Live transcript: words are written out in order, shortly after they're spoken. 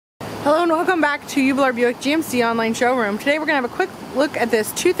Hello and welcome back to Uebelhor Buick GMC online showroom. Today we're going to have a quick look at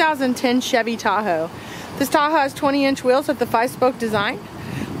this 2010 Chevy Tahoe. This Tahoe has 20-inch wheels with the 5-spoke design,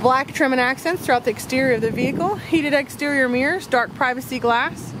 black trim and accents throughout the exterior of the vehicle, heated exterior mirrors, dark privacy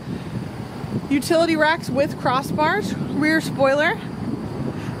glass, utility racks with crossbars, rear spoiler,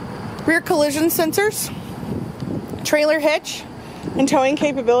 rear collision sensors, trailer hitch and towing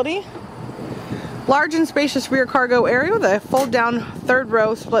capability, large and spacious rear cargo area with a fold-down third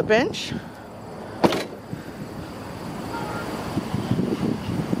row split bench.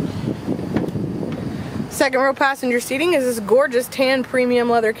 Second row passenger seating is this gorgeous tan premium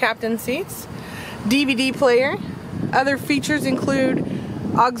leather captain seats, DVD player. Other features include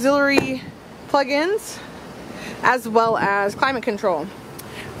auxiliary plug-ins as well as climate control.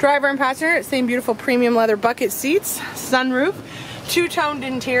 Driver and passenger, same beautiful premium leather bucket seats, sunroof, two-toned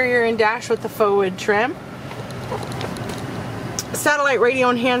interior and dash with the faux wood trim, satellite radio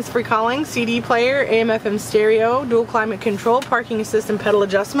and hands-free calling, CD player, AM/FM stereo, dual climate control, parking assist and pedal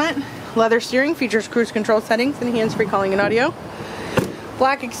adjustment, leather steering, features cruise control settings and hands-free calling and audio,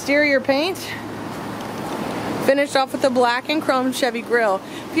 black exterior paint, finished off with a black and chrome Chevy grille.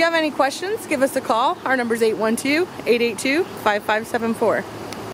 If you have any questions, give us a call. Our number is 812-882-5574.